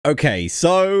Okay,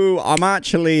 so I'm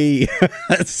actually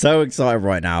so excited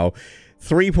right now.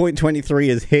 3.23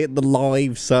 has hit the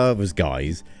live servers,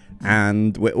 guys,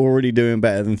 and we're already doing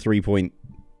better than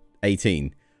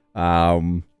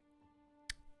 3.18.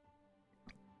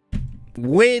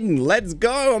 Win! Let's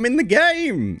go! I'm in the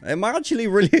game! I'm actually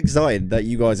really excited that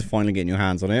you guys are finally getting your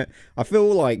hands on it. I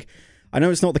feel like, I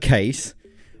know it's not the case.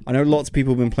 I know lots of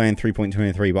people have been playing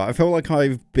 3.23, but I feel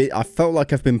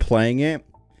like I've been playing it,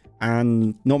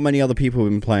 and not many other people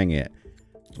have been playing it.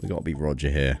 We gotta be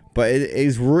Roger here. But it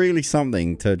is really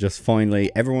something to just finally,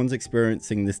 everyone's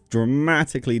experiencing this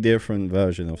dramatically different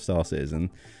version of Star Citizen.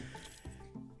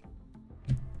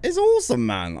 It's awesome,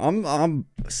 man. I'm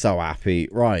so happy.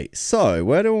 Right, so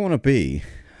where do I want to be?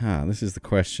 This is the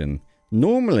question.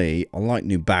 Normally, I like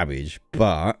New Babbage,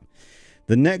 but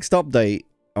the next update,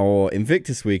 or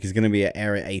Invictus Week, is going to be at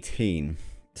Area 18.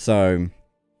 So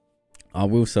I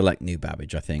will select New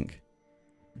Babbage, I think.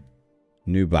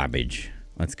 New Babbage.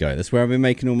 Let's go. That's where I've been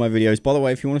making all my videos. By the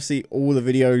way, if you want to see all the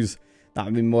videos that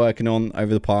I've been working on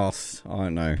over the past, I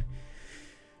don't know,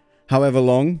 however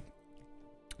long,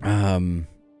 playlist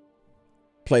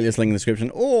link in the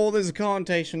description, or there's a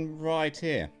connotation right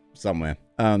here somewhere.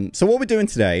 So what we're doing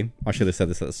today, I should have said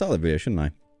this at the start of the video, shouldn't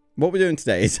I? What we're doing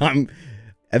today is I'm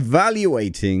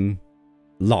evaluating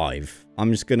live.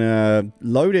 I'm just gonna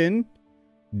load in,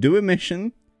 do a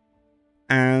mission,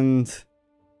 and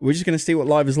we're just gonna see what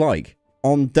live is like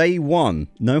on day one.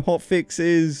 No hot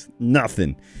fixes,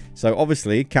 nothing. So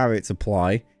obviously caveats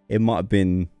apply. It might have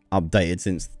been updated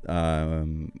since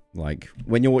like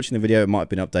when you're watching the video, it might have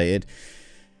been updated.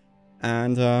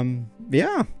 And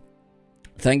yeah,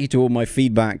 thank you to all my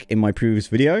feedback in my previous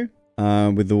video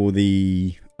with all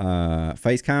the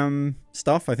face cam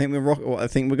stuff. I think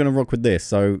we're gonna rock with this.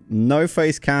 So no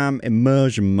face cam,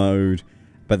 immersion mode.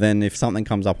 But then if something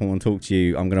comes up I want to talk to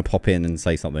you, I'm gonna pop in and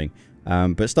say something.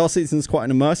 But Star Citizen's quite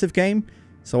an immersive game,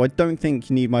 so I don't think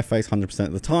you need my face 100%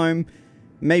 of the time.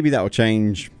 Maybe that will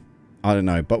change. I don't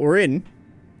know. But we're in.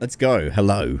 Let's go.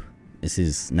 Hello. This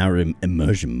is now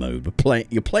immersion mode.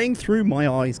 You're playing through my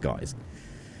eyes, guys.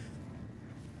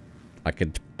 I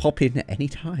could pop in at any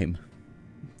time.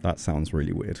 That sounds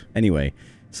really weird. Anyway,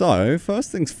 so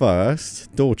first things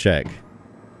first, door check.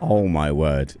 Oh my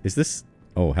word. Is this...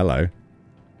 Oh, hello.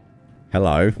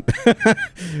 Hello.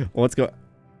 What's got...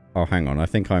 Oh, hang on. I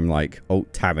think I'm like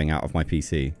alt-tabbing out of my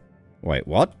PC. Wait,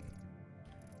 what?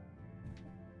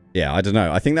 Yeah, I don't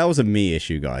know. I think that was a me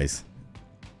issue, guys.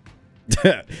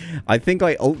 I think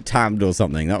I alt-tabbed or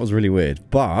something. That was really weird.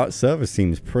 But server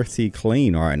seems pretty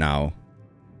clean right now.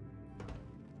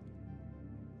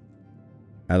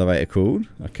 Elevator cooled.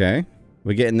 Okay.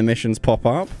 We're getting the missions pop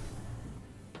up.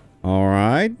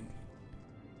 Alright.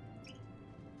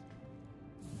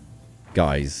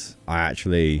 Guys, I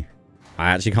actually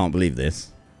can't believe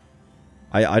this.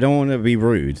 I don't want to be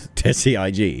rude to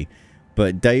CIG,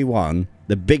 but day one,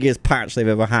 the biggest patch they've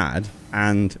ever had,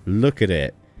 and look at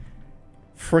it.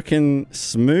 Freaking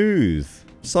smooth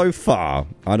so far.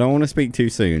 I don't want to speak too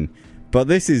soon, but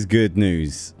this is good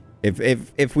news.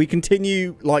 If we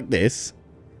continue like this,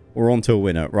 we're on to a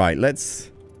winner. Right,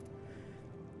 let's...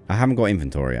 I haven't got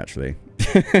inventory, actually.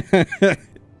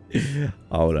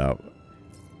 Hold up.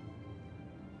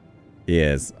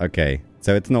 Yes, okay.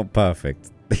 So it's not perfect.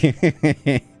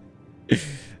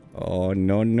 Oh,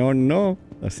 no, no, no.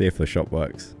 Let's see if the shop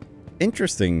works.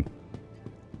 Interesting.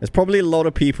 There's probably a lot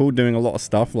of people doing a lot of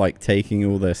stuff, like taking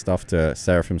all their stuff to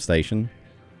Seraphim Station.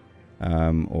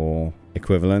 Or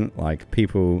equivalent. Like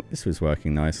people... This was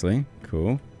working nicely.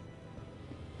 Cool.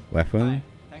 Weapon. Hi.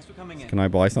 Thanks for coming in. Can I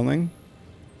buy something?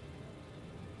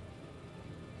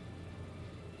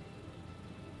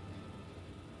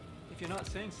 If you're not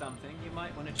seeing something, you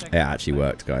might want to check It actually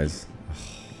worked, guys.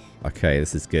 Okay,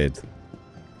 this is good.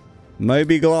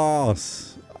 Moby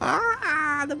Glass.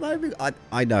 Ah, the Moby...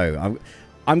 I know.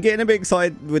 I'm getting a bit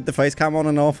excited with the face cam on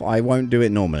and off. I won't do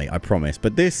it normally, I promise.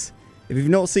 But this, if you've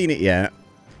not seen it yet,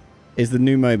 is the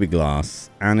new Moby Glass.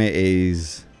 And it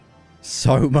is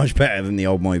so much better than the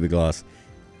old Moby Glass.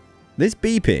 This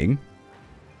beeping,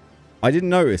 I didn't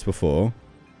notice before.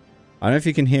 I don't know if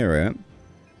you can hear it.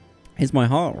 It's my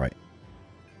heart rate.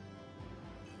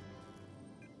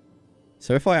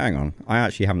 So if I... Hang on. I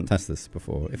actually haven't tested this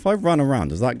before. If I run around,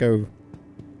 does that go...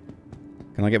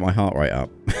 Can I get my heart rate up?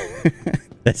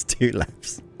 Let's do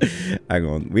laps. Hang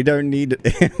on. We don't need...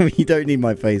 we don't need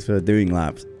my face for doing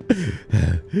laps.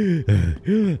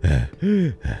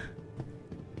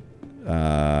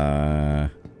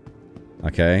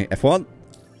 Okay. F1.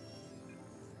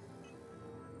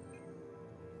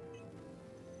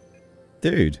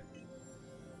 Dude.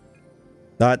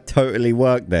 That totally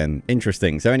worked then.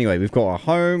 Interesting. So anyway, we've got our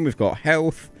home, we've got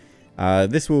health.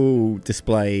 This will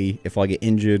display if I get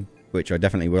injured, which I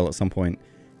definitely will at some point.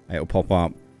 It'll pop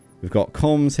up. We've got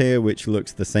comms here, which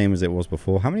looks the same as it was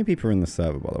before. How many people are in the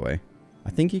server, by the way? I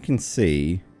think you can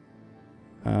see...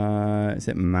 is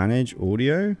it manage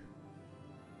audio?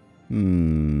 Yeah,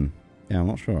 I'm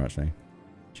not sure, actually.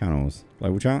 Channels.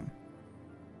 Global chat?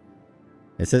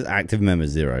 It says active members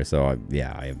 0, so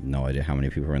I have no idea how many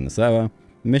people are in the server.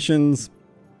 Missions.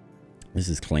 This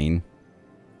is clean.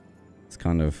 It's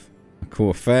kind of a cool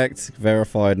effect.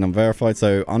 Verified and unverified.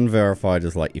 So unverified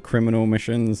is like your criminal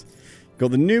missions.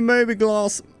 Got the new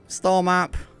Moby-Glass star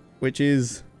map, which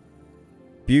is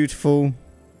beautiful.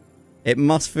 It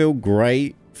must feel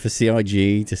great for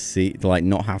CIG to see, like,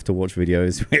 not have to watch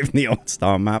videos with the old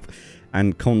star map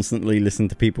and constantly listen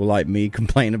to people like me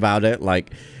complain about it.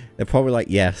 Like, they're probably like,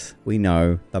 yes, we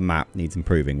know the map needs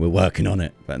improving. We're working on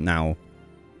it. But now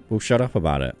we'll shut up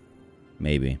about it.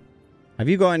 Maybe. Have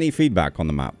you got any feedback on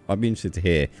the map? I'd be interested to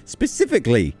hear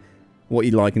specifically what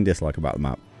you like and dislike about the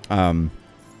map.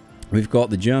 We've got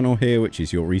the journal here, which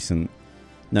is your recent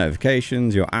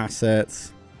notifications, your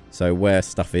assets. So where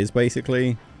stuff is,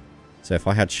 basically. So if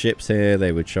I had ships here,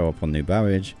 they would show up on New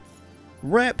Babbage.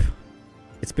 Rep.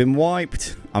 It's been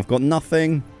wiped. I've got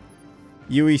nothing.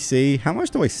 UEC. How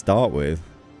much do I start with?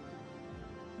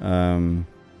 Hang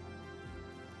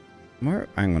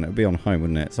on, it would be on home,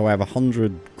 wouldn't it? So I have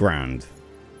 100 grand.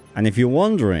 And if you're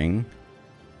wondering,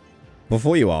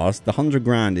 before you ask, the 100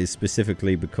 grand is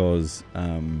specifically because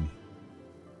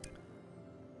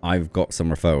I've got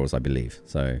some referrals, I believe.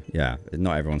 So yeah,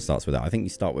 not everyone starts with that. I think you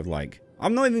start with, like,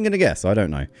 I'm not even going to guess. I don't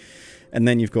know. And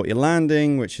then you've got your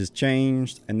landing, which has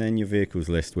changed. And then your vehicles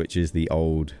list, which is the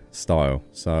old style.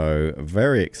 So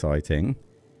very exciting.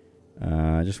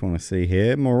 I just want to see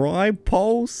here. Morai,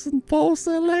 Pulse, and Pulse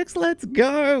Alex. Let's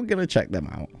go. I'm going to check them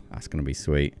out. That's going to be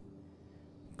sweet.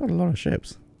 I've got a lot of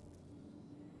ships.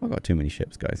 I've got too many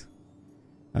ships, guys.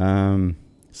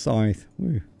 Scythe.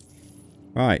 Woo.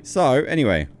 Right. So,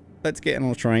 anyway. Let's get on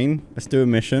a train. Let's do a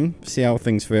mission. See how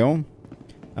things feel.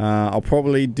 I'll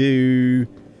probably do...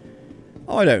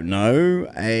 I don't know.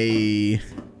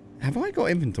 Have I got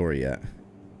inventory yet?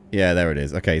 Yeah, there it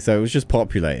is. Okay, so it was just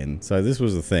populating. So this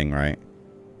was the thing, right?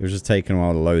 It was just taking a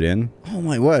while to load in. Oh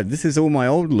my word, this is all my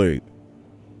old loot.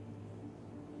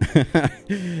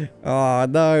 Oh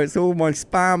no, it's all my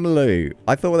spam loot.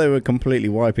 I thought they were completely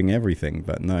wiping everything,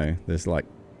 but no. There's like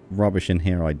rubbish in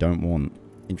here I don't want.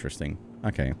 Interesting.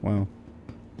 Okay, well,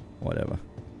 whatever.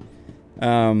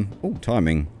 Oh,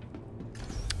 timing.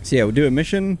 So yeah, we'll do a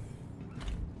mission.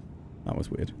 That was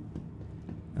weird.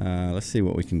 Let's see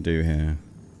what we can do here.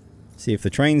 See if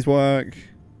the trains work.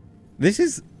 This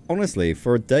is, honestly,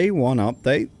 for a day one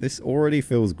update, this already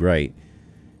feels great.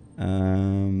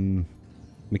 We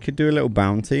could do a little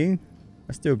bounty.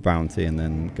 Let's do a bounty and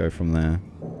then go from there.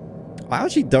 I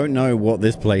actually don't know what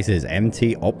this place is.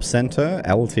 MT Ops Center?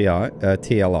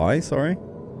 TLI, sorry.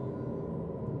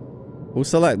 We'll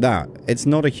select that. It's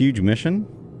not a huge mission.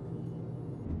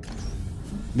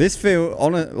 This feel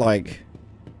on it, like,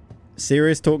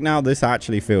 serious talk now, this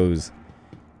actually feels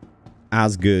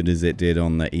as good as it did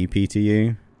on the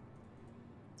EPTU.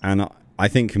 And I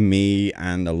think me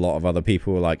and a lot of other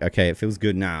people were like, okay, it feels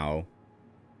good now,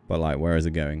 but like, where is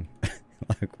it going?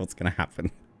 Like, what's gonna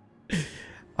happen?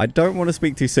 I don't want to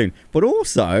speak too soon, but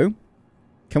also,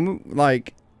 can we,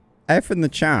 like, F in the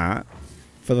chat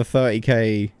for the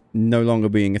 30k no longer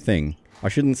being a thing? I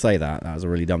shouldn't say that. That was a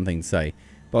really dumb thing to say.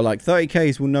 But like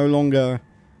 30Ks will no longer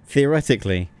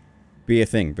theoretically be a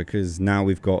thing because now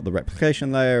we've got the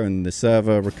replication layer and the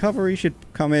server recovery should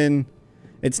come in.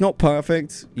 It's not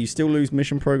perfect. You still lose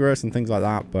mission progress and things like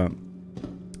that, but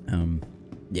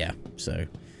yeah, so.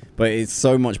 But it's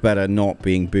so much better not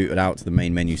being booted out to the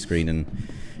main menu screen and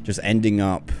just ending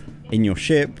up in your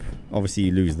ship. Obviously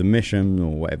you lose the mission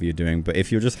or whatever you're doing, but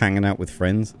if you're just hanging out with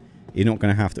friends, you're not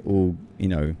going to have to all, you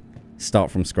know,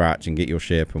 start from scratch and get your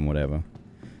ship and whatever.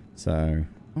 So,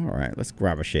 alright, let's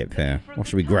grab a ship here. What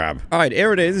should we grab? Alright,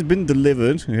 here it is. It's been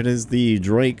delivered. It is the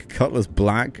Drake Cutlass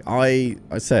Black. I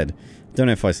said, don't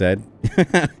know if I said.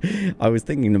 I was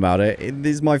thinking about it. It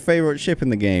is my favorite ship in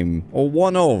the game. Or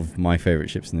one of my favorite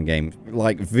ships in the game.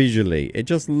 Like, visually. It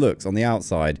just looks, on the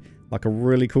outside, like a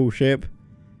really cool ship.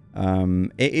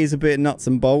 It is a bit nuts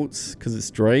and bolts, because it's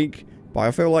Drake. But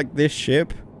I feel like this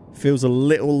ship feels a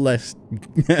little less...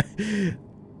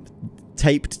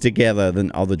 taped together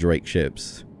than other Drake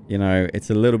ships. You know,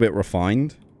 it's a little bit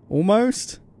refined,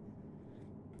 almost.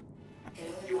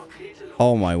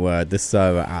 Oh my word, this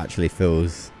server actually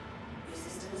feels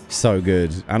so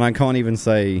good. And I can't even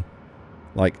say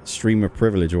like streamer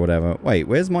privilege or whatever. Wait,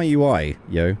 where's my UI,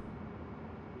 yo?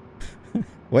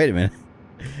 Wait a minute.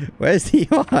 Where's the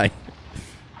UI?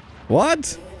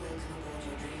 What?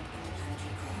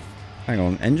 Hang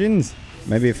on, engines?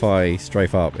 Maybe if I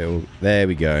strafe up, it'll... There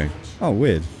we go. Oh,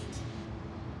 weird.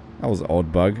 That was an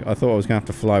odd bug. I thought I was going to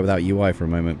have to fly without UI for a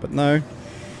moment, but no.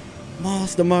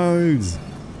 Master modes!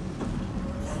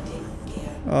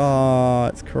 Oh,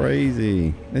 it's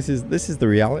crazy. This is the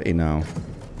reality now.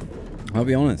 I'll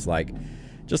be honest, like,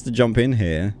 just to jump in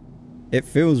here, it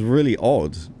feels really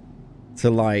odd to,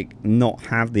 like, not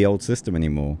have the old system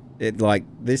anymore. It, like,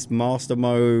 this master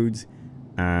mode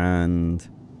and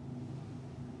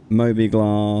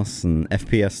Moby-Glass and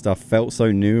FPS stuff felt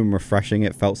so new and refreshing.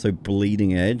 It felt so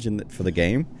bleeding edge for the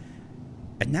game.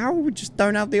 And now we just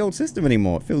don't have the old system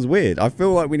anymore. It feels weird. I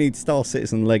feel like we need Star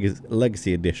Citizen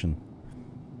Legacy Edition.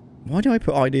 Why do I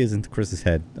put ideas into Chris's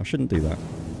head? I shouldn't do that.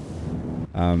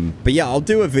 But yeah, I'll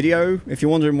do a video if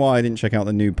you're wondering why I didn't check out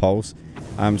the new Pulse.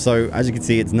 So as you can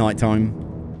see, it's nighttime.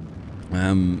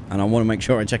 And I want to make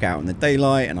sure I check it out in the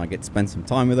daylight and I get to spend some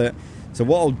time with it. So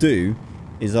what I'll do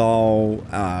is I'll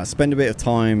spend a bit of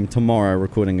time tomorrow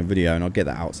recording a video and I'll get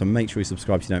that out. So make sure you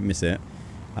subscribe so you don't miss it.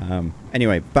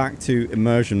 Anyway, back to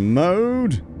immersion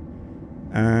mode.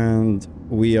 And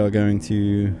we are going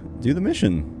to do the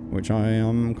mission, which I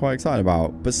am quite excited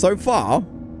about. But so far,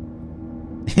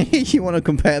 you want to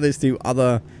compare this to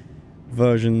other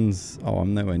versions. Oh,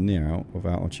 I'm nowhere near out of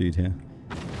altitude here.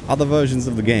 Other versions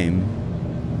of the game.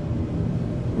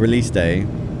 Release day.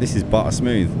 This is butter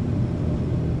smooth.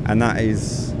 And that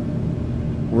is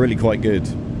really quite good.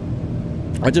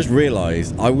 I just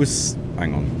realized I was...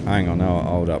 Hang on. No,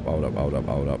 hold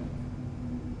up.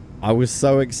 I was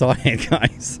so excited,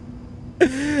 guys.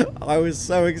 I was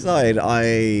so excited.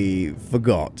 I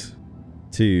forgot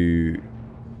to...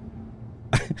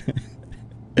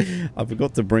 I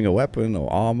forgot to bring a weapon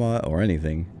or armor or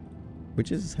anything.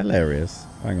 Which is hilarious.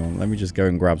 Hang on, let me just go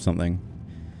and grab something.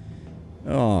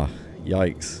 Oh,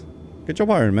 yikes. Good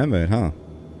job I remembered, huh?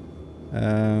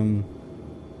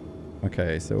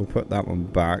 Okay, so we'll put that one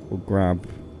back. We'll grab...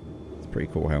 It's a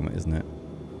pretty cool helmet, isn't it?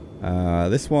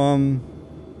 This one...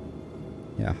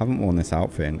 Yeah, I haven't worn this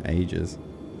outfit in ages.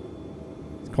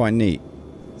 It's quite neat.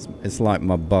 It's like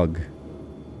my bug.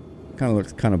 Kind of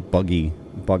looks kind of buggy,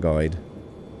 bug-eyed.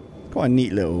 Quite a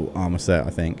neat little armor set, I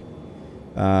think.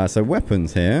 So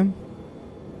weapons here.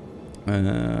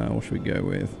 What should we go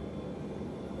with?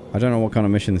 I don't know what kind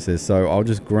of mission this is, so I'll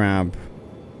just grab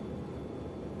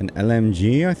an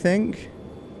LMG, I think.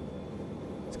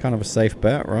 It's kind of a safe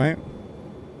bet, right?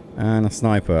 And a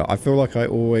sniper. I feel like I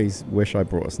always wish I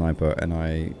brought a sniper, and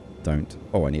I don't.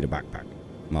 Oh, I need a backpack.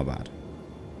 My bad.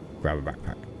 Grab a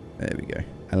backpack. There we go.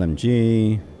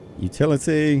 LMG.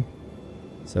 Utility.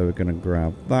 So we're going to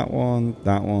grab that one,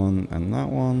 and that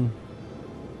one.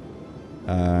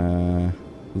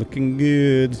 Looking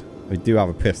good. We do have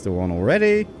a pistol one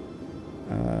already.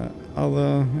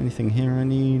 Anything here I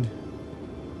need?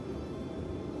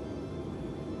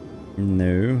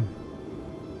 No.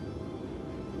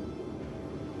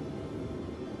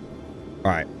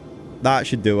 Alright. That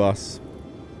should do us.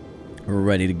 We're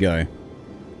ready to go.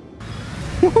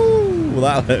 Woohoo!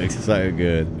 That looks so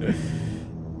good.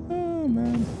 Oh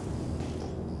man.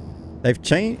 They've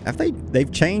changed.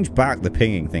 They've changed back the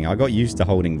pinging thing. I got used to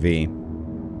holding V.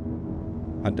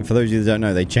 For those of you that don't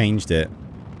know, they changed it,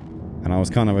 and I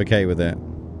was kind of okay with it.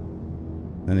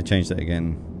 Then they changed it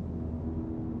again.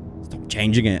 Stop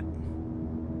changing it.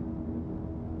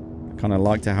 I kind of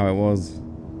liked it how it was.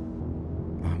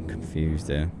 Oh, I'm confused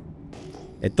here.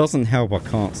 It doesn't help. I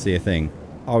can't see a thing.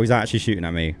 Oh, he's actually shooting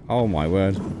at me. Oh my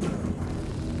word.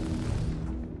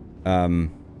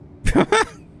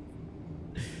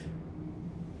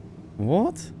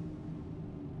 What?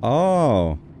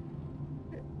 Oh.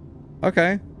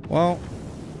 Okay. Well.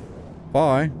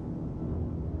 Bye.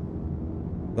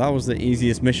 That was the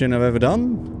easiest mission I've ever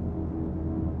done.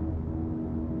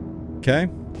 Okay.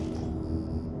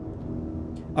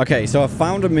 Okay, so I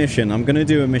found a mission. I'm going to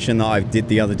do a mission that I did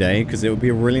the other day, because it would be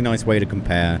a really nice way to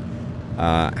compare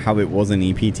how it was in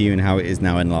EPT and how it is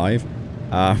now in live.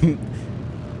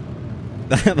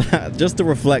 Just to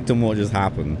reflect on what just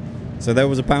happened. So there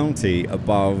was a bounty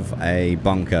above a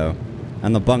bunker,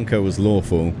 and the bunker was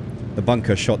lawful. The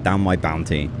bunker shot down my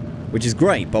bounty, which is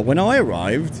great, but when I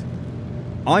arrived,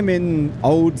 I'm in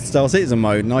old Star Citizen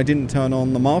mode, and I didn't turn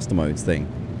on the Master Modes thing.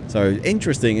 So,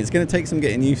 interesting. It's going to take some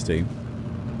getting used to.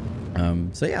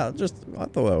 So yeah, I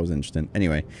thought that was interesting.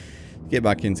 Anyway, get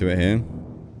back into it here.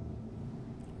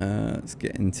 Let's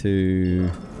get into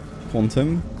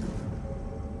Quantum.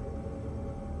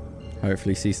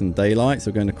 Hopefully see some daylight.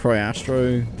 So we're going to Croy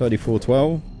Astro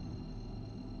 3412.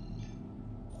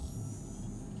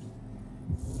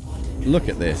 Look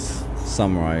at this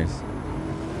sunrise.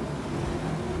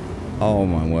 Oh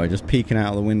my word, just peeking out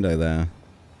of the window there.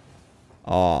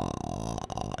 Oh,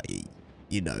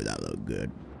 you know that looked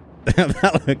good.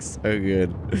 That looks so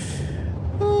good.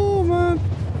 Oh man.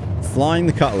 Flying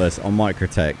the Cutlass on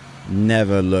Microtech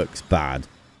never looks bad.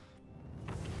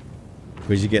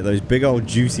 Because you get those big old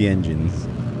juicy engines.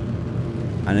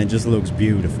 And it just looks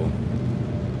beautiful.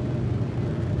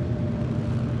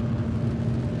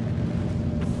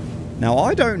 Now,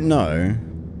 I don't know.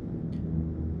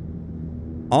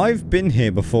 I've been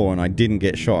here before and I didn't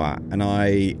get shot at. And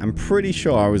I am pretty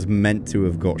sure I was meant to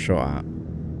have got shot at.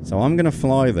 So I'm going to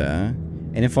fly there.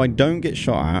 And if I don't get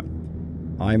shot at,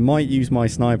 I might use my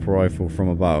sniper rifle from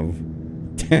above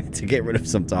to get rid of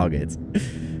some targets.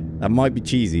 That might be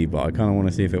cheesy, but I kind of want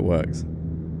to see if it works.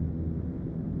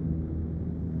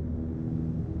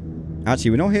 Actually,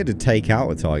 we're not here to take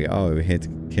out a target. Oh, we're here to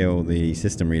kill the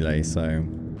system relay, so...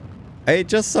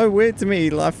 It's just so weird to me.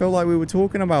 I feel like we were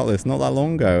talking about this not that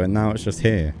long ago, and now it's just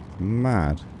here.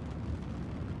 Mad.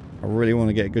 I really want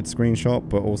to get a good screenshot,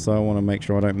 but also I want to make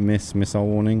sure I don't miss missile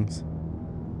warnings.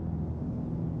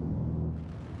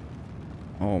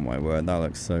 Oh my word, that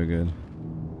looks so good.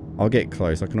 I'll get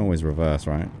close. I can always reverse,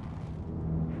 right?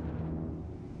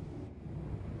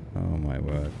 Oh my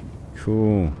word.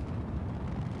 Cool.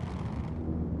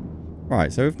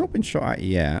 Right, so we've not been shot at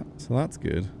yet, so that's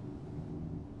good.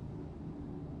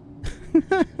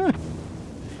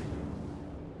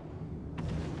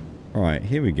 Alright,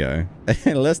 here we go.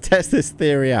 Let's test this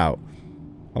theory out.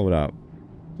 Hold up.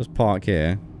 Just park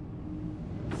here.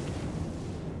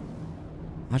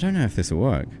 I don't know if this will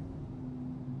work.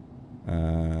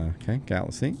 Okay, get out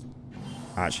the seat.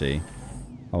 Actually,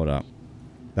 hold up.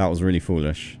 That was really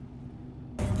foolish.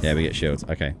 Yeah, we get shields.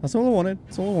 Okay, that's all I wanted.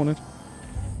 That's all I wanted.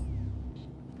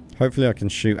 Hopefully I can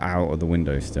shoot out of the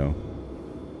window still.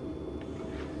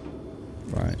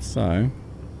 Right, so...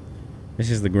 This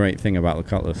is the great thing about the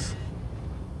Cutlass.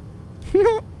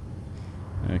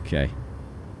 Okay.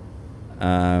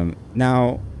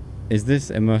 Now, is this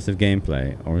immersive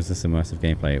gameplay? Or is this immersive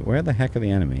gameplay? Where the heck are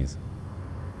the enemies?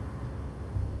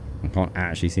 I can't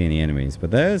actually see any enemies.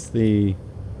 But there's the...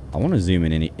 I want to zoom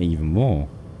in even more.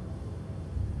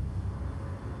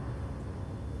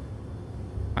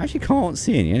 I actually can't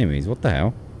see any enemies. What the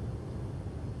hell?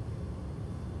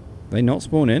 They not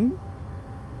spawn in?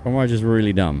 Or am I just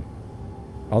really dumb?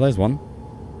 Oh, there's one.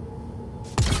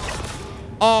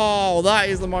 Oh, that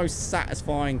is the most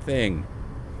satisfying thing.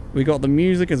 We got the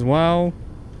music as well.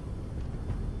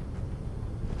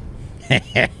 If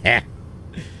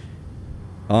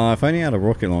I only had a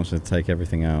rocket launcher to take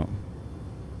everything out.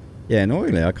 Yeah,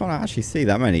 annoyingly, I can't actually see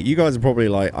that many. You guys are probably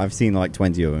like, I've seen like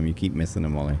 20 of them. You keep missing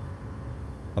them, Ollie.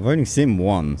 I've only seen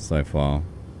one so far.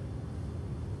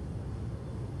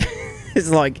 It's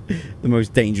like the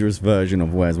most dangerous version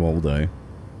of Where's Waldo.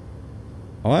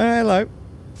 Oh, hello.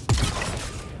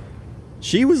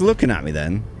 She was looking at me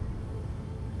then.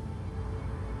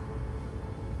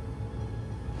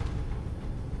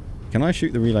 Can I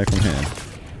shoot the relay from here?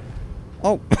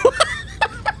 Oh.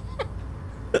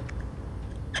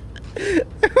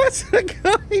 There was a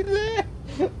guy there.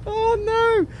 Oh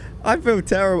no. I feel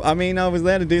terrible. I mean, I was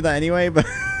there to do that anyway, but...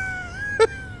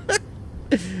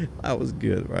 That was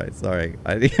good, right? Sorry.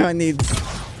 I think I need...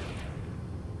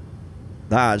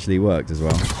 That actually worked as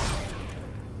well.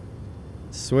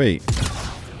 Sweet.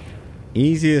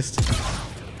 Easiest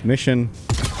mission.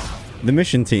 The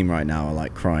mission team right now are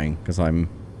like crying because I'm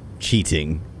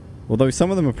cheating. Although some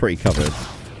of them are pretty covered.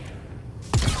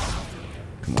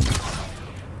 Come on.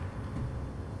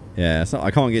 Yeah, so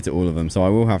I can't get to all of them, so I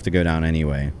will have to go down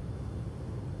anyway.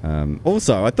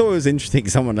 Also, I thought it was interesting.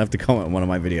 Someone left a comment on one of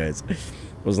my videos.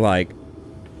 Was like,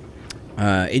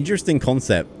 interesting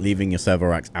concept leaving your server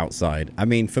racks outside. I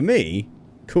mean, for me,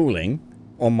 cooling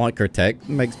on Microtech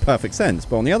makes perfect sense.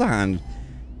 But on the other hand,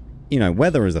 you know,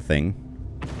 weather is a thing.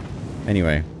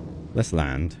 Anyway, let's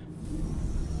land.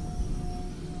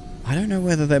 I don't know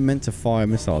whether they're meant to fire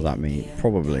missiles at me.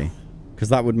 Probably. Because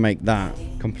that would make that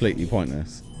completely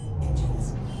pointless.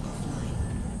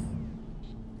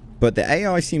 But the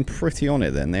AI seemed pretty on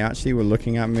it then. They actually were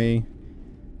looking at me.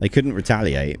 They couldn't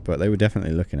retaliate, but they were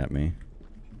definitely looking at me.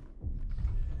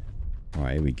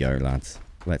 Alright, here we go, lads.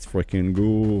 Let's freaking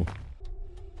go.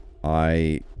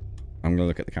 I'm going to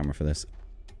look at the camera for this.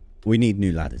 We need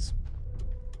new ladders.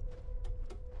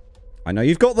 I know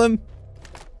you've got them.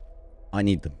 I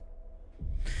need them.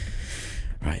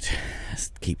 Right,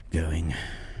 let's keep going.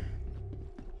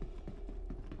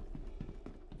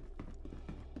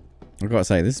 I've got to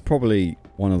say, this is probably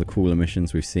one of the cooler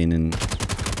missions we've seen in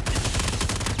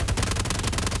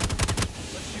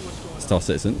Star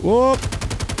Citizen. Whoop!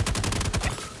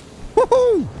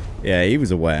 Woohoo! Yeah, he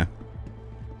was aware.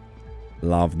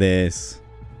 Love this.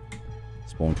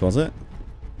 Spawn closet.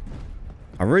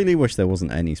 I really wish there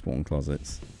wasn't any spawn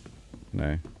closets.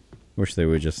 No. Wish they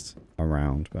were just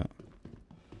around, but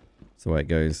that's the way it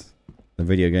goes. The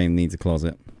video game needs a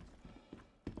closet.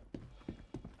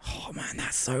 Oh man,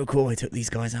 that's so cool. I took these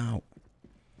guys out.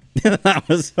 That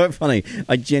was so funny.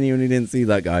 I genuinely didn't see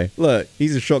that guy. Look,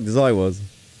 he's as shocked as I was.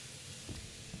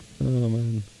 Oh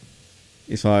man.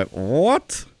 It's like,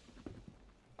 what?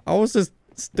 I was just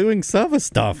doing server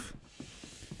stuff.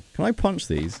 Can I punch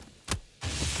these?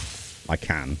 I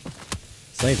can.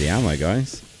 Save the ammo,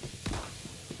 guys.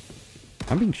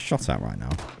 I'm being shot at right now.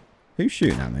 Who's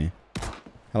shooting at me?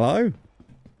 Hello?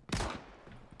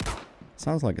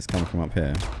 Sounds like it's coming from up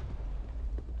here.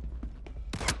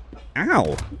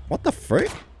 Ow! What the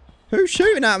frick? Who's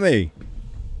shooting at me?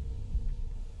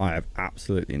 I have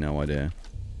absolutely no idea.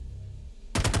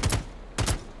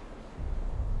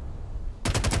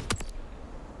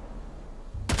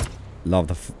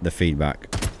 Love the feedback.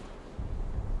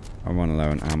 I'm running low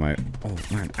on ammo. Oh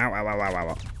man! Ow! Ow! Ow! Ow!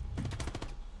 Ow!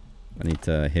 I need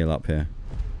to heal up here.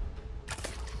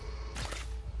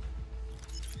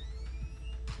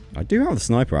 I do have the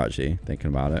sniper actually. Thinking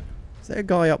about it. Is there a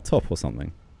guy up top or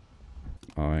something?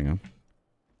 Oh, hang on.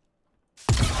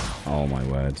 Oh my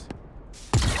word!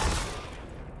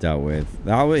 Dealt with.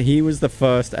 He was the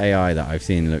first AI that I've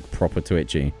seen look proper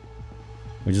twitchy,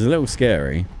 which is a little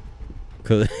scary.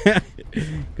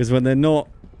 Because when they're not,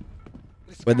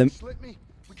 when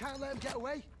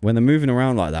they're moving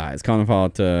around like that, it's kind of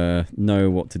hard to know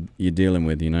what you're dealing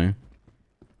with, you know.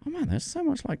 Oh man, there's so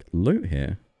much like loot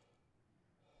here.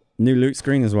 New loot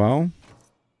screen as well.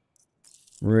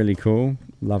 Really cool.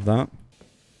 Love that.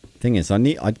 Thing is, I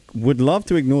would love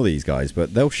to ignore these guys,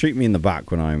 but they'll shoot me in the back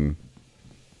when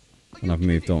I've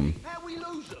moved on.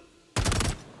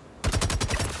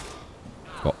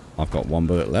 I've got 1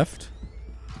 bullet left.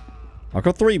 I've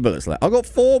got 3 bullets left. I've got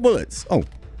 4 bullets. Oh.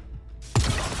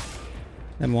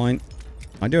 Never mind.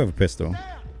 I do have a pistol.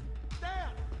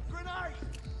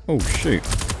 Oh, shoot.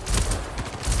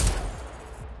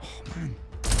 Oh, man.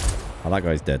 Oh, that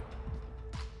guy's dead.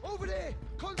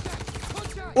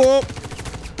 Whoa!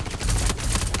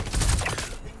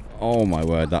 Oh, my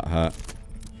word. That hurt.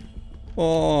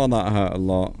 Oh, that hurt a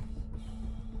lot.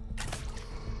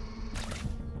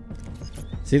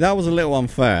 See, that was a little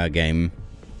unfair, game.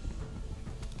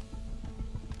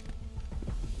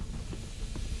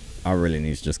 I really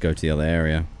need to just go to the other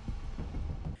area.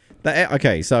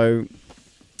 Okay, so...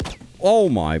 Oh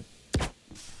my...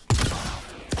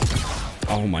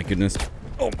 Oh my goodness.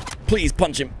 Oh, please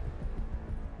punch him.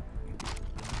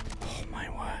 Oh my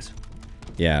word.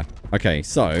 Yeah. Okay,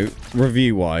 so,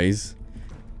 review-wise,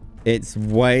 it's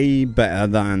way better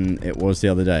than it was the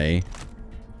other day,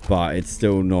 but it's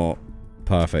still not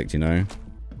perfect, you know?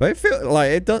 But it feels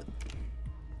like it does...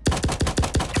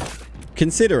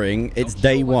 Considering it's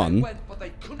day 1,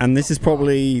 and this is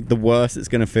probably the worst it's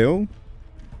going to feel.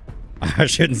 I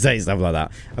shouldn't say stuff like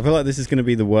that. I feel like this is going to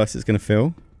be the worst it's going to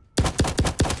feel.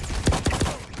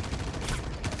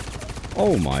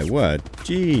 Oh my word.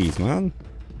 Jeez, man.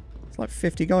 It's like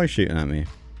 50 guys shooting at me.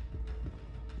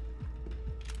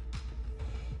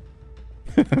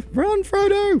 Run,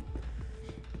 Frodo!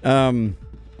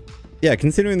 Yeah,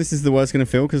 considering this is the worst it's going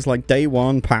to feel, because like day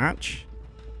 1 patch,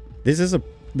 this is a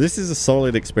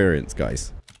solid experience,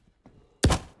 guys.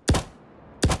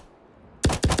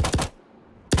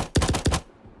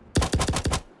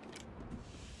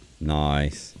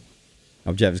 Nice.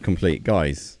 Objective complete.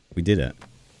 Guys, we did it.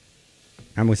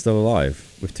 And we're still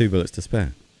alive with 2 bullets to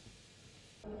spare.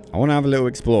 I want to have a little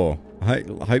explore. I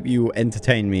hope you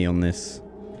entertain me on this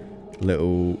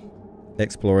little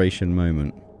exploration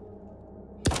moment.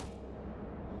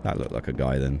 That looked like a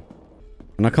guy then.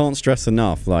 And I can't stress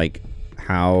enough, like,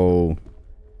 how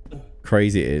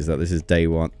crazy it is that this is day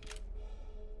 1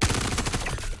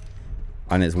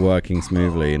 and it's working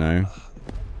smoothly, you know.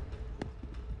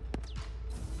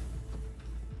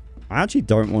 I actually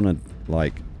don't want to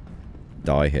like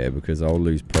die here because I'll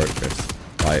lose progress.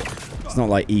 Like, it's not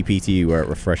like EPTU where it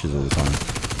refreshes all the time.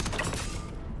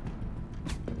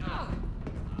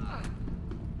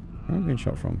 Where am I being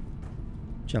shot from?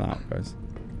 Chill out, guys.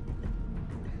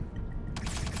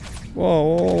 Whoa,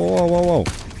 whoa, whoa, whoa, whoa.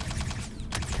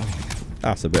 Oh,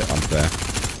 that's a bit unfair.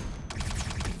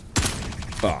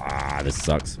 Ah, this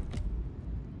sucks.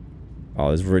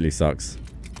 Oh, this really sucks.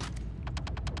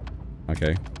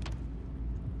 Okay.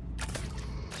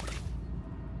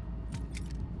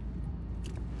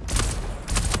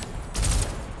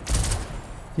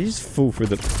 You just fall through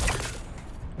the...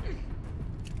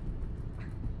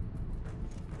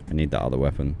 I need that other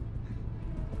weapon.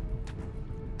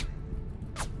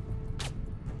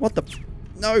 What the...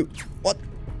 No! What?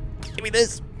 Give me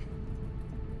this!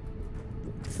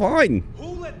 Fine! Who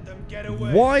let them get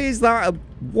away? Why is that a...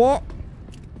 What?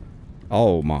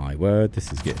 Oh my word,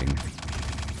 this is getting...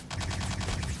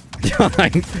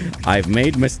 I've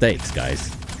made mistakes,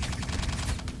 guys.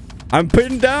 I'm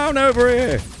pinned down over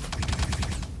here!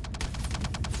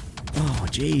 Oh,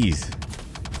 jeez.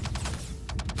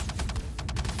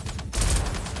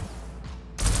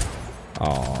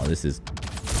 Oh, this is...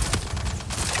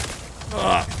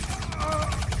 Oh,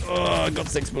 I got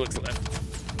 6 bullets left.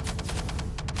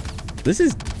 This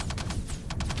is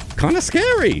kind of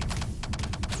scary.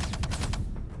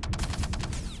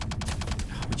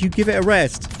 Would you give it a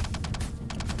rest?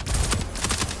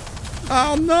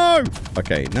 Oh, no!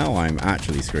 Okay, now I'm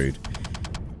actually screwed.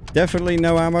 Definitely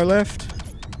no ammo left.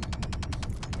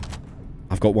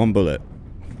 I've got 1 bullet.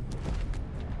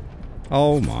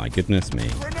 Oh, my goodness me.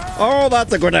 Oh,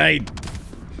 that's a grenade!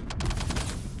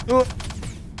 Oh.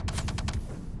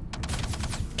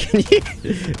 Can you...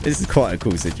 This is quite a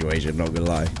cool situation, not gonna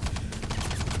lie.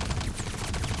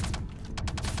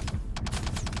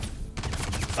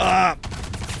 Ah!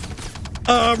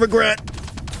 Ah, regret!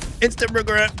 Instant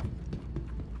regret!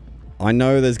 I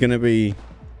know there's gonna be...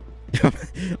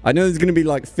 I know there's gonna be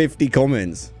like 50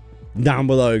 comments down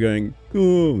below going,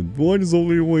 oh, why does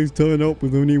Ollie always turn up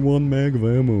with only 1 mag of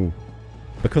ammo?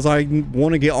 Because I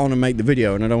want to get on and make the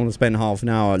video and I don't want to spend half an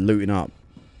hour looting up.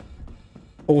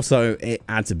 Also, it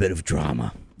adds a bit of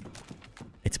drama.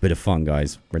 It's a bit of fun,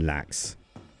 guys. Relax.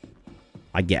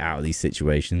 I get out of these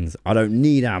situations. I don't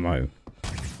need ammo.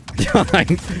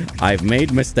 I've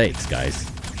made mistakes, guys.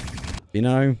 You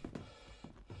know?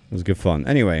 It was good fun.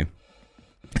 Anyway.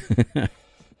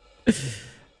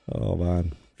 Oh,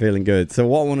 man. Feeling good. So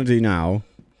what I want to do now,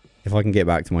 if I can get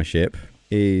back to my ship,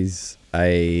 is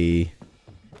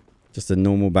just a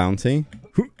normal bounty.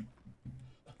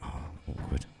 Oh,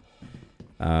 awkward.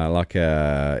 I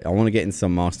want to get in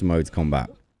some master modes combat.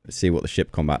 See what the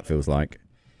ship combat feels like.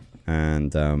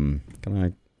 And can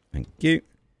I? Thank you.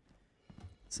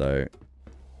 So,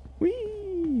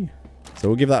 whee! So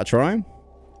we'll give that a try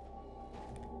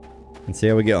and see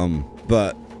how we get on.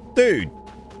 But dude,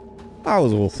 that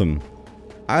was awesome.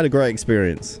 I had a great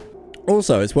experience.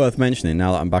 Also, it's worth mentioning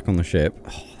now that I'm back on the ship.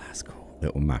 Oh, that's cool.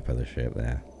 Little map of the ship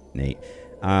there. Neat.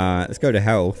 Let's go to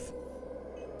health.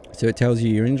 So it tells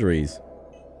you your injuries.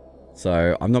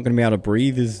 So I'm not going to be able to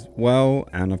breathe as well.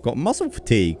 And I've got muscle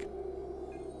fatigue.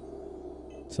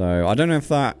 So I don't know if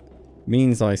that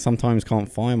means I sometimes can't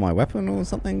fire my weapon or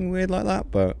something weird like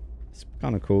that. But it's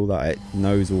kind of cool that it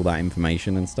knows all that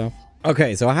information and stuff.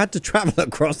 Okay, so I had to travel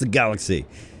across the galaxy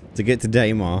to get to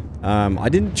Daymar. I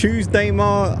didn't choose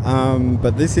Daymar,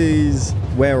 but this is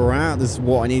where we're at. This is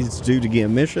what I needed to do to get a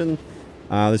mission.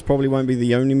 This probably won't be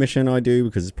the only mission I do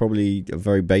because it's probably a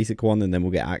very basic one and then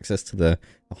we'll get access to the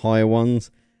higher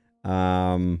ones.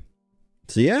 So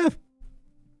yeah,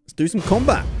 let's do some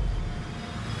combat.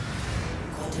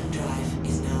 Quantum drive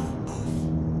is now off.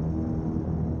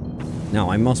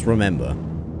 Now I must remember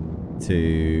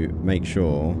to make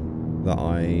sure that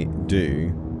I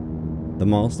do the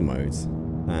master modes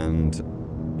and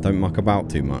don't muck about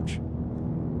too much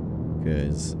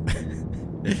because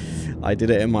I did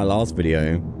it in my last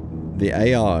video. The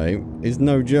AI is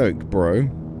no joke, bro.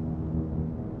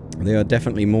 They are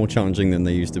definitely more challenging than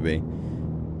they used to be.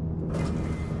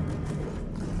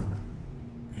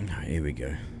 Here we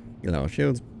go. Get our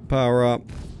shields power up.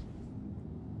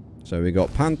 So we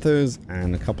got Panthers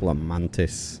and a couple of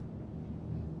Mantis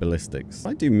ballistics.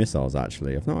 I do missiles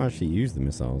actually. I've not actually used the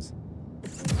missiles.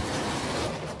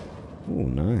 Oh,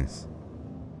 nice.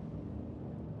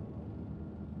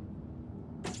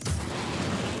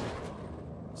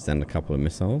 Send a couple of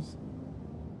missiles.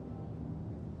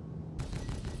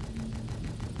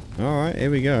 Alright, here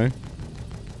we go.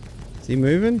 Is he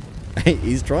moving? Hey,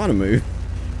 he's trying to move.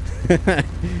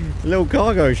 Little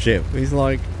cargo ship. He's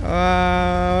like,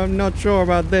 I'm not sure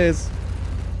about this.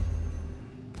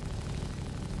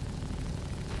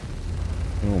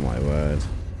 Oh my word.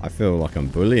 I feel like I'm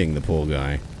bullying the poor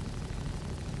guy.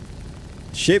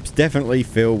 Ships definitely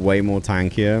feel way more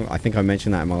tankier. I think I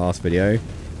mentioned that in my last video.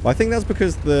 But I think that's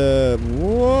because the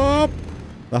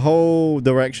whole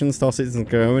direction Star Citizen's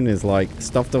going is like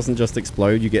stuff doesn't just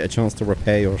explode. You get a chance to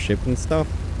repair your ship and stuff.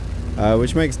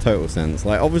 Which makes total sense.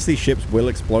 Like obviously ships will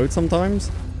explode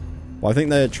sometimes. But I think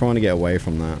they're trying to get away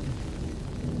from that.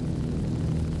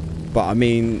 But I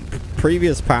mean,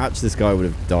 previous patch, this guy would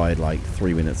have died like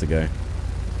 3 minutes ago.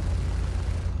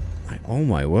 Oh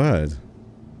my word.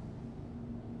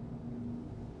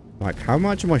 Like, how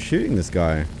much am I shooting this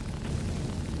guy?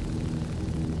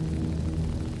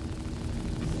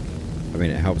 I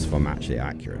mean, it helps if I'm actually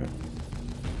accurate.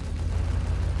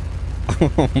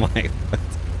 Oh my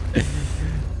god.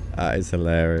 That is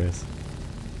hilarious.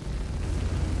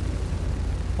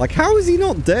 Like, how is he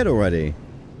not dead already?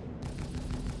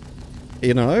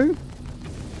 You know?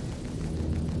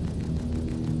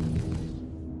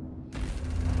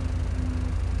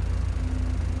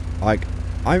 Like,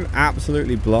 I'm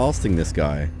absolutely blasting this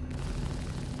guy.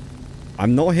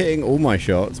 I'm not hitting all my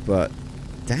shots, but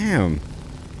damn.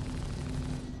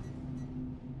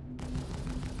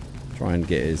 Try and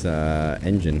get his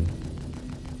engine.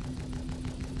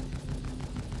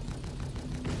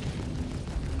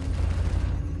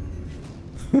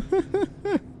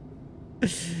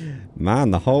 Man,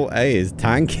 the whole A is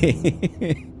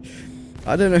tanky.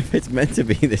 I don't know if it's meant to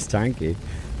be this tanky.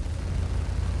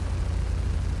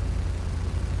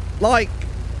 Like,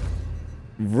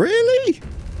 really?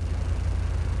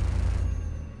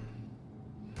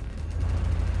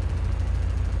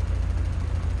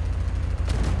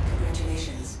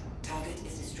 Congratulations. Target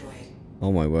is destroyed.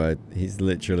 Oh my word, he's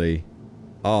literally...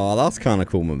 Oh, that's kind of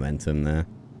cool momentum there.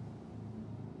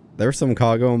 There's some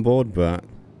cargo on board, but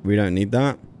we don't need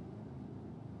that.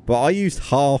 But I used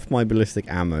half my ballistic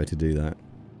ammo to do that.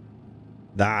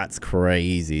 That's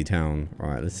crazy town.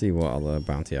 Right, let's see what other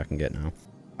bounty I can get now.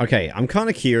 Okay, I'm kind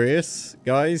of curious,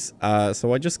 guys.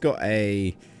 So I just got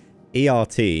a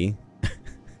ERT,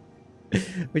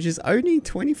 which is only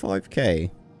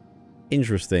 25k.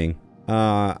 Interesting.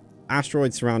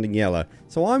 Asteroid surrounding yellow.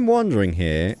 So I'm wondering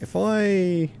here, if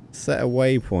I set a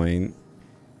waypoint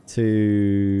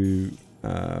to,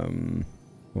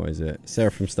 what is it?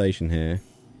 Seraphim Station here.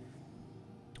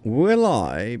 Will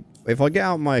I, if I get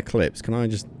out my Eclipse, can I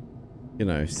just, you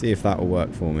know, see if that will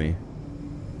work for me?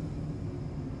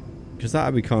 Because that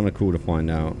would be kind of cool to find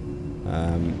out.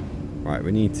 Right,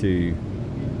 we need to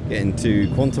get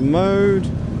into quantum mode.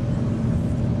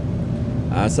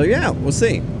 So yeah, we'll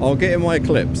see. I'll get in my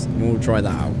Eclipse and we'll try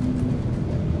that out.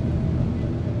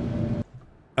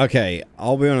 Okay,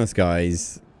 I'll be honest,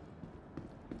 guys.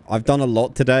 I've done a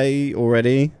lot today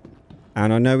already.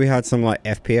 And I know we had some like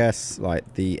FPS,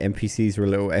 like the NPCs were a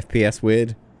little FPS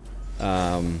weird.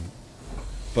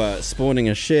 But spawning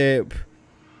a ship,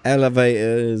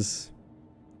 elevators,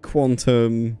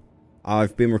 quantum.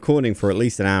 I've been recording for at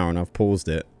least an hour and I've paused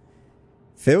it.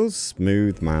 Feels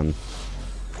smooth, man.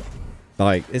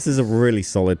 Like, this is a really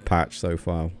solid patch so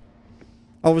far.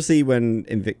 Obviously, when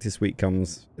Invictus Week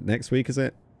comes next week, is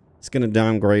it? It's going to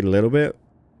downgrade a little bit.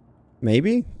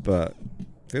 Maybe, but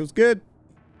feels good.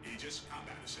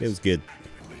 Feels good.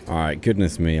 Alright,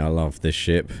 goodness me, I love this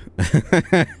ship.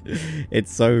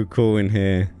 It's so cool in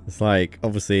here. It's like,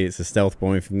 obviously, it's a stealth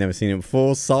bomber if you've never seen it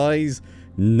before. Size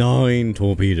 9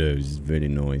 torpedoes. It's very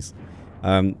nice.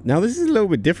 Now, this is a little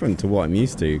bit different to what I'm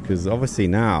used to, because obviously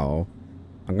now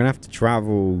I'm going to have to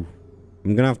travel.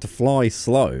 I'm going to have to fly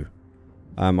slow.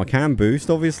 I can boost,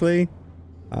 obviously,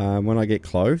 when I get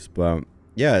close, but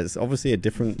yeah, it's obviously a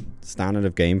different standard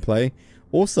of gameplay.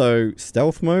 Also,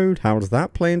 stealth mode, how does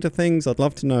that play into things? I'd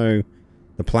love to know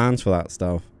the plans for that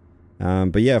stuff.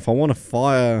 But yeah, if I want to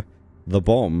fire the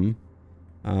bomb,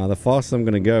 the fastest I'm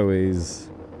going to go is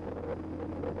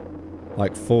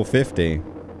like 450.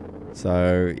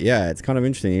 So yeah, it's kind of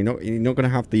interesting. You're not going to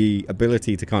have the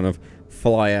ability to kind of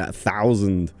fly at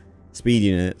 1,000 speed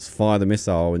units, fire the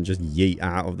missile, and just yeet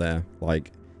out of there.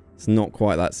 Like, it's not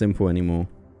quite that simple anymore.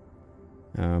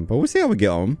 But we'll see how we get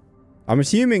on. I'm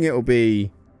assuming it'll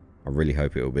be... I really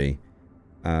hope it'll be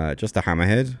just a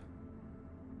hammerhead.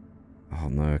 Oh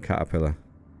no, caterpillar.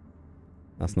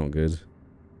 That's not good.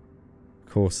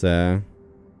 Corsair.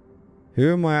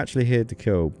 Who am I actually here to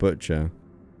kill? Butcher.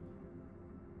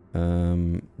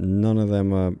 None of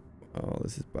them are... Oh,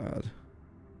 this is bad.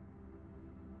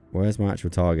 Where's my actual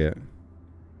target?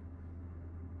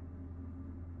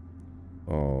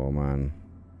 Oh, man.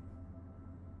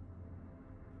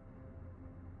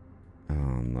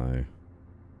 Oh, no.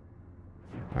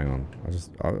 Hang on.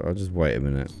 I'll just wait a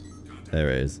minute. There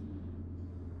it is.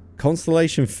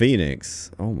 Constellation Phoenix.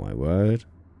 Oh, my word.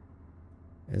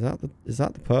 Is that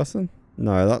the person?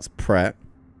 No, that's Pret.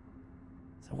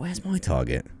 So where's my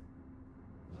target?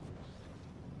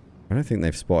 I don't think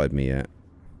they've spotted me yet.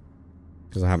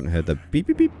 Because I haven't heard the beep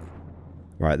beep beep.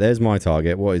 Right, there's my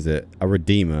target. What is it? A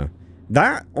Redeemer.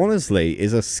 That, honestly,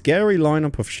 is a scary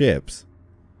lineup of ships.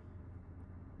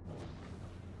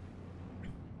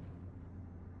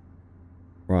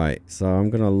 Right, so I'm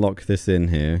going to lock this in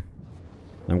here.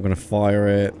 I'm going to fire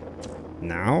it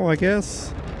now, I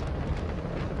guess.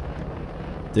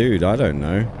 Dude, I don't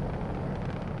know.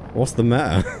 What's the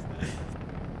matter?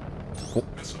 Oh.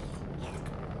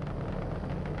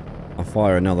 I'll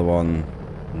fire another one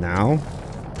now.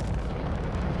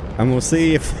 And we'll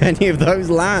see if any of those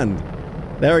land.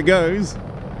 There it goes.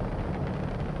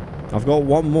 I've got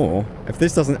one more. If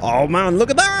this doesn't... Oh, man, look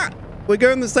at that! We're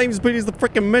going the same speed as the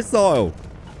freaking missile.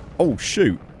 Oh,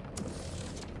 shoot.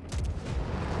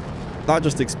 That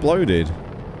just exploded.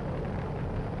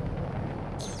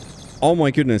 Oh,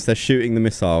 my goodness. They're shooting the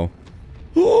missile.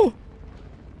 Oh!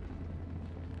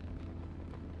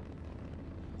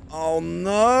 Oh,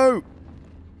 no!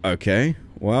 Okay,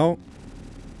 well...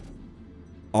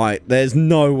 there's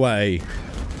no way.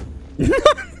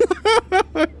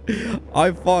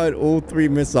 I fired all 3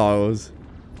 missiles.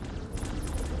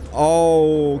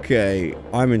 Okay,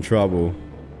 I'm in trouble.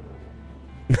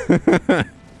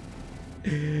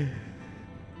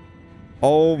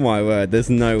 Oh my word, there's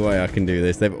no way I can do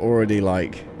this. They've already,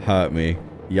 like, hurt me.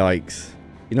 Yikes.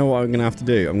 You know what I'm gonna have to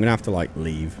do? I'm gonna have to, like,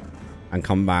 leave and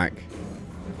come back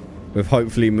with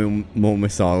hopefully more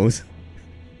missiles.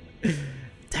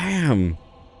 Damn.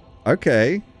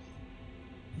 Okay.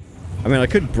 I mean, I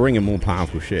could bring a more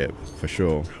powerful ship, for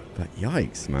sure. But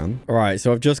yikes, man. Alright,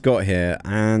 so I've just got here,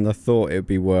 and I thought it would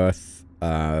be worth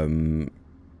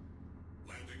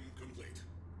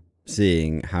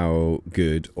seeing how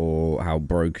good or how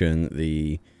broken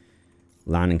the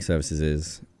landing services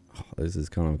is. Oh, this is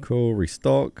kind of cool.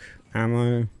 Restock.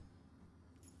 Ammo.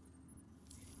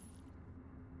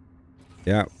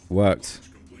 Yeah, worked.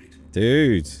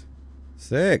 Dude.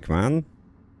 Sick, man.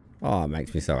 Oh, it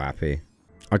makes me so happy.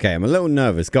 Okay, I'm a little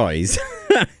nervous, guys.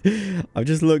 I've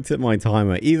just looked at my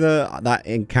timer. Either that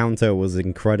encounter was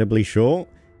incredibly short,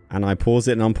 and I paused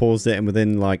it and unpaused it and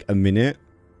within like a minute,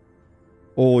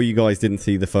 or you guys didn't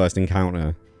see the first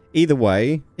encounter. Either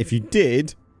way, if you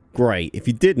did, great. If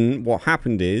you didn't, what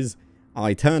happened is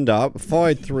I turned up,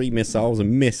 fired 3 missiles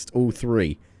and missed all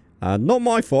 3. Not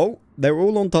my fault. They were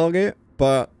all on target,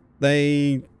 but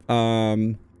they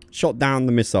shot down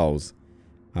the missiles.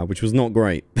 Which was not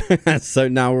great. So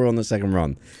now we're on the second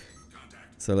run.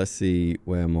 So let's see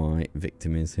where my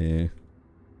victim is here.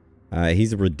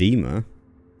 He's a Redeemer.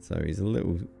 So he's a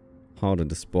little harder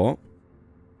to spot.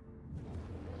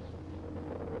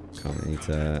 Can't need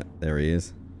to... There he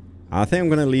is. I think I'm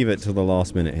going to leave it till the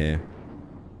last minute here.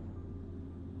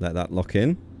 Let that lock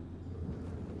in.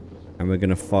 And we're going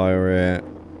to fire it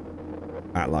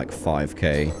at like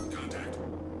 5k.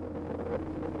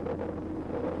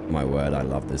 My word, I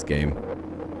love this game.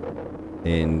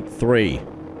 In 3,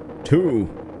 2,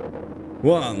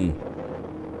 1.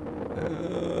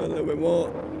 A little bit more.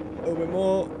 A little bit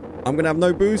more. I'm going to have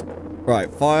no boost.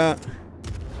 Right, fire.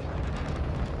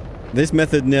 This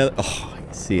method near... Oh,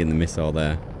 you see in the missile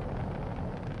there.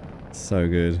 So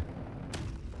good.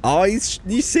 Oh, you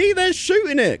see they're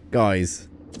shooting it, guys.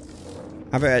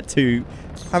 How about at 2?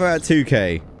 How about at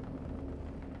 2k?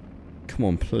 Come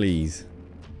on, please.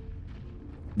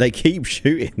 They keep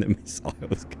shooting the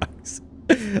missiles, guys.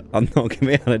 I'm not going to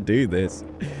be able to do this.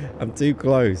 I'm too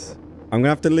close. I'm going to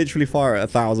have to literally fire at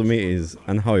 1,000 meters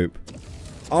and hope.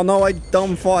 Oh no, I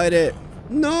dumb fired it.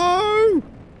 No!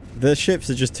 The ships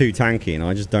are just too tanky and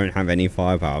I just don't have any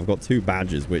firepower. I've got 2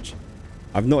 badges, which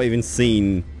I've not even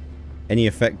seen any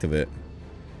effect of it.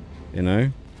 You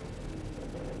know?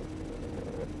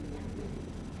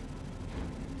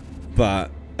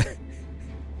 But...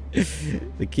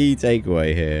 the key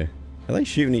takeaway here... Are they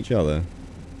shooting each other?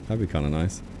 That'd be kind of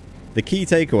nice. The key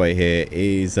takeaway here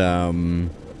is...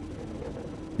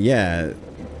 yeah,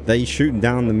 they shoot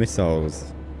down the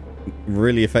missiles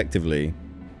really effectively.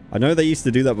 I know they used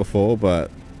to do that before,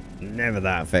 but never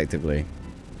that effectively.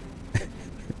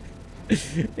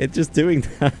 It's just doing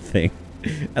nothing.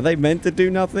 Are they meant to do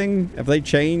nothing? Have they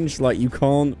changed? Like, you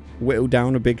can't whittle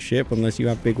down a big ship unless you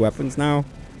have big weapons now?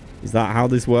 Is that how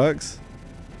this works?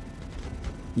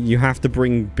 You have to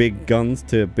bring big guns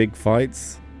to big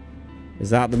fights?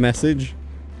 Is that the message?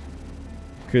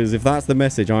 Because if that's the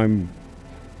message, I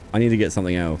need to get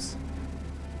something else.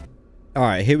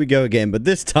 Alright, here we go again. But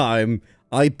this time,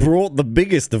 I brought the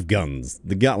biggest of guns.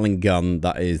 The Gatling gun,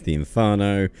 that is the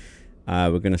Inferno.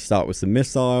 We're going to start with some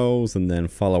missiles and then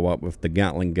follow up with the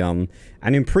Gatling gun.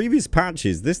 And in previous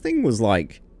patches, this thing was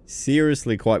like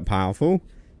seriously quite powerful.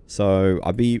 So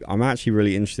I'm actually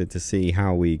really interested to see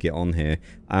how we get on here.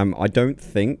 I don't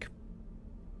think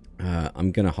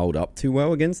I'm going to hold up too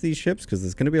well against these ships because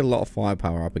there's going to be a lot of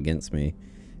firepower up against me.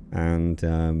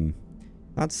 And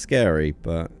that's scary,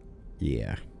 but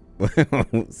yeah.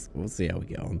 We'll see how we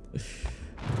get on.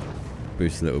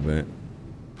 Boost a little bit.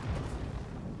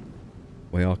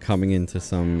 We are coming into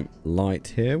some light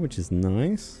here, which is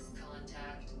nice.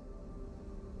 Contact.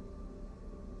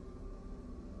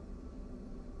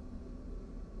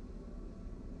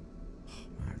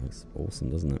 Man, it looks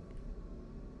awesome, doesn't it?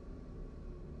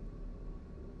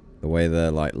 The way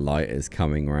the like light is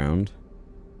coming around.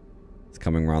 It's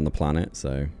coming around the planet,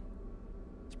 so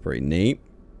it's pretty neat.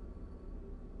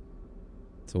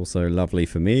 It's also lovely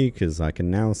for me because I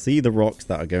can now see the rocks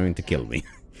that are going to kill me.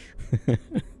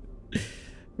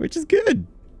 Which is good,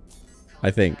 I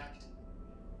think.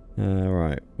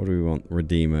 Right, what do we want?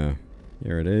 Redeemer.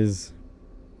 Here it is.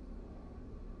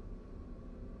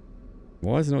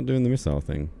 Why is it not doing the missile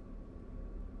thing?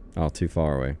 Oh, too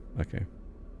far away. Okay,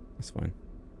 that's fine.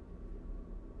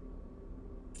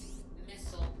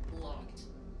 Missile locked.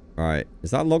 Alright, is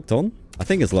that locked on? I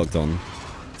think it's locked on.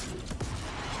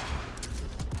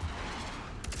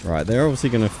 Right, they're obviously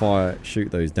going to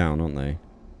shoot those down, aren't they?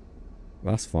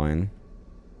 That's fine.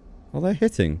 Oh, they're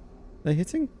hitting. They're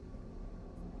hitting?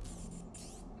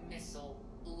 Missile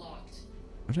locked.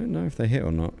 I don't know if they hit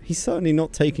or not. He's certainly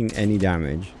not taking any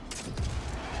damage.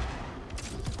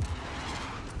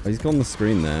 Oh, he's got on the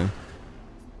screen there.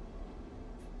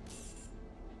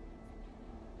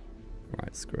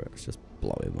 Right, screw it. Let's just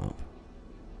blow him up.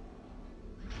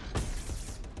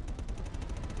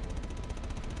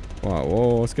 Wow,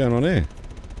 whoa, what's going on here?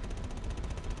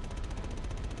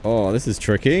 Oh, this is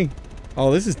tricky. Oh,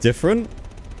 this is different.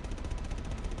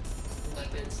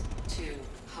 Weapons too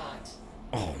hot.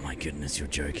 Oh my goodness, you're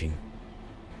joking.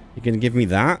 You're gonna give me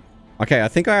that? Okay, I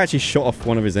think I actually shot off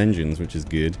one of his engines, which is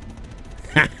good.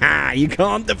 Haha, you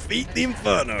can't defeat the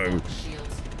Inferno!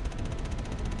 Shields.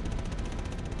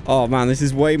 Oh man, this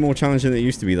is way more challenging than it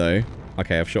used to be though.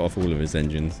 Okay, I've shot off all of his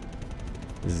engines.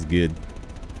 This is good.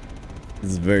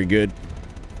 This is very good.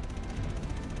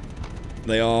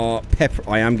 They are pepper.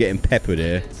 I am getting peppered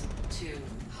here. Weapons too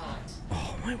hot.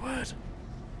 Oh my word.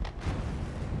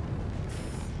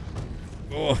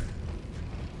 Oh.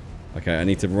 Okay, I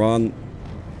need to run.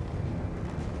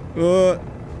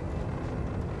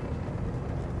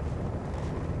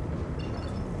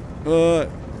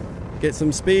 Get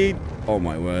some speed. Oh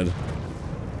my word.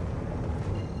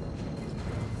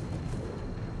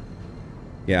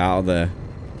 Get out of there.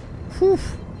 Whew.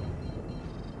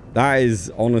 That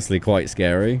is honestly quite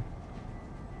scary.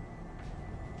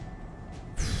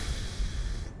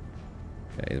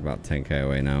 Okay, he's about 10k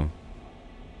away now.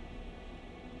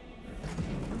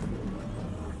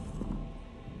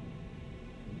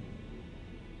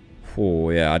 Oh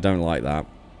yeah, I don't like that.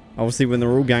 Obviously, when they're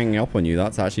all ganging up on you,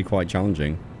 that's actually quite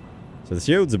challenging. So the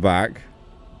shields are back.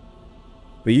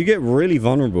 But you get really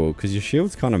vulnerable because your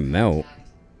shields kind of melt.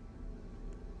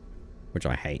 Which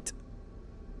I hate.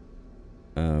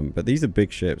 But these are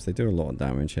big ships. They do a lot of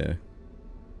damage here.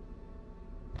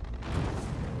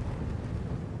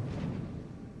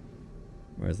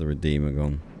 Where's the Redeemer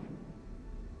gone?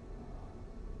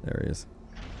 There he is.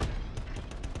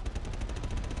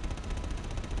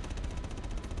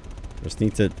 Just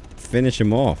need to finish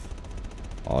him off.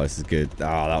 Oh, this is good. Oh,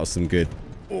 that was some good.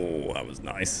 Oh, that was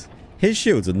nice. His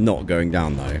shields are not going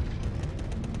down, though.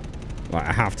 Like,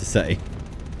 I have to say.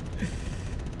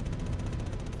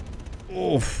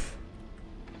 Oof.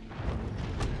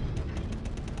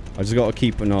 I just got to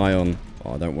keep an eye on...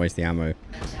 Oh, don't waste the ammo.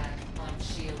 Attack on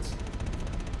shields.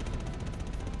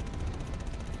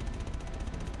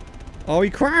 Oh, he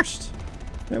crashed!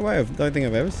 No way. I don't think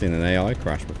I've ever seen an AI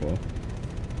crash before.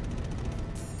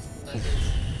 Weapons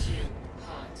too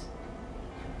hot.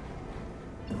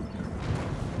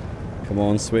 Come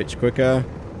on, switch quicker.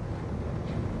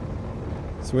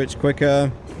 Switch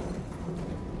quicker.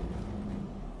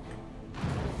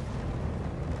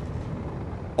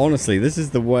 Honestly, this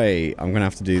is the way I'm going to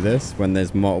have to do this when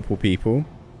there's multiple people,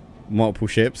 multiple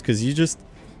ships, because you just,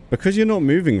 because you're not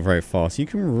moving very fast, you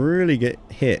can really get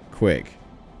hit quick.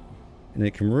 And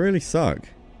it can really suck.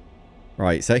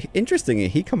 Right, so interestingly,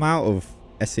 he come out of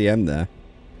SEM there.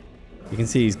 You can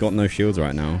see he's got no shields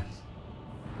right now.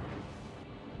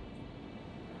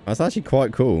 That's actually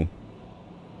quite cool.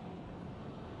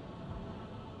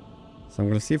 So I'm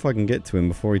going to see if I can get to him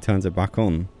before he turns it back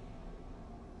on.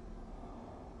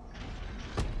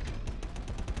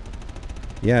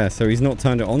 Yeah, so he's not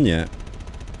turned it on yet.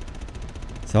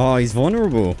 So, oh, he's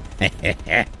vulnerable.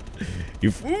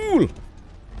 You fool!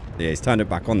 Yeah, he's turned it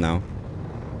back on now.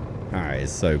 Alright,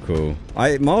 it's so cool.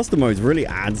 Master Modes really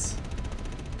adds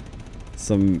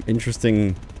some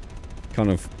interesting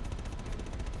kind of,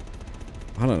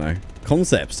 I don't know,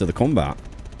 concepts to the combat.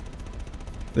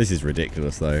 This is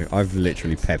ridiculous though. I've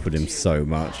literally peppered him so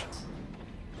much.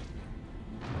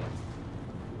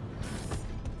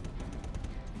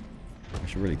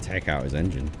 should really take out his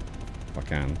engine if I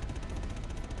can.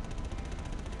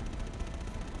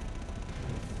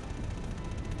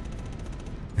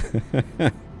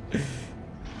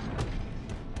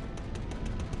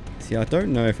 See, I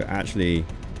don't know if it actually...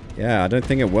 Yeah, I don't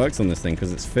think it works on this thing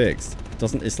because it's fixed. It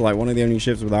doesn't. It's like one of the only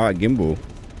ships without a gimbal.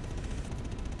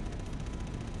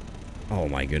 Oh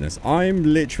my goodness. I'm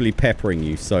literally peppering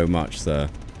you so much, sir.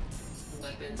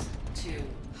 Weapons too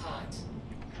hot.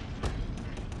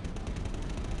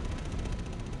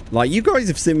 Like, you guys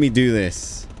have seen me do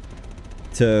this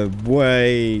to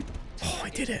way... Oh, I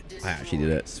did it. I actually did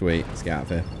it. Sweet. Let's get out of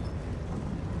here.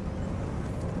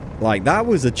 Like, that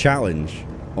was a challenge,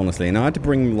 honestly. And I had to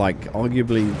bring, like,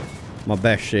 arguably my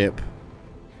best ship.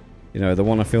 You know, the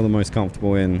one I feel the most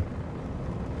comfortable in.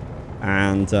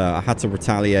 And I had to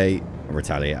retaliate.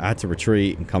 I had to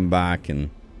retreat and come back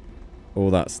and all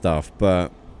that stuff.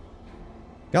 But,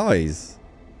 guys,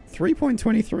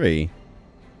 3.23.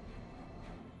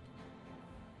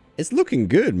 It's looking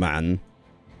good, man.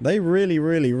 They really,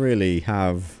 really, really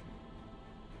have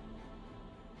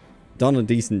done a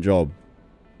decent job.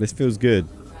 This feels good.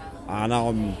 And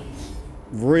I'm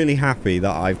really happy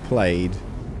that I've played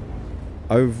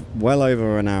well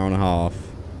over an hour and a half,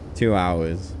 2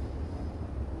 hours.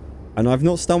 And I've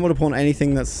not stumbled upon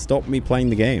anything that's stopped me playing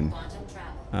the game.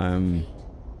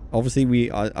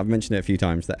 Obviously, I've mentioned it a few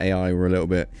times, that AI were a little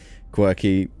bit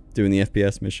quirky doing the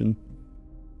FPS mission.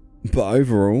 But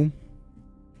overall,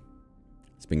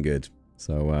 it's been good.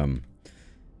 So,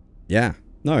 yeah.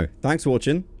 No, thanks for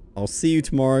watching. I'll see you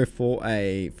tomorrow for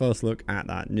a first look at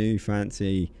that new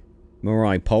fancy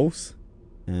Mirai Pulse.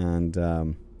 And,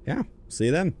 yeah, see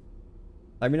you then.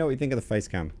 Let me know what you think of the face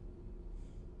cam.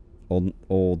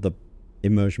 Or the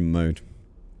immersion mode.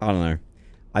 I don't know.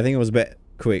 I think it was a bit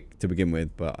quick to begin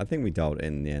with, but I think we dialed it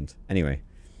in the end. Anyway,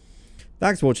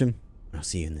 thanks for watching. I'll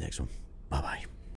see you in the next one. Bye-bye.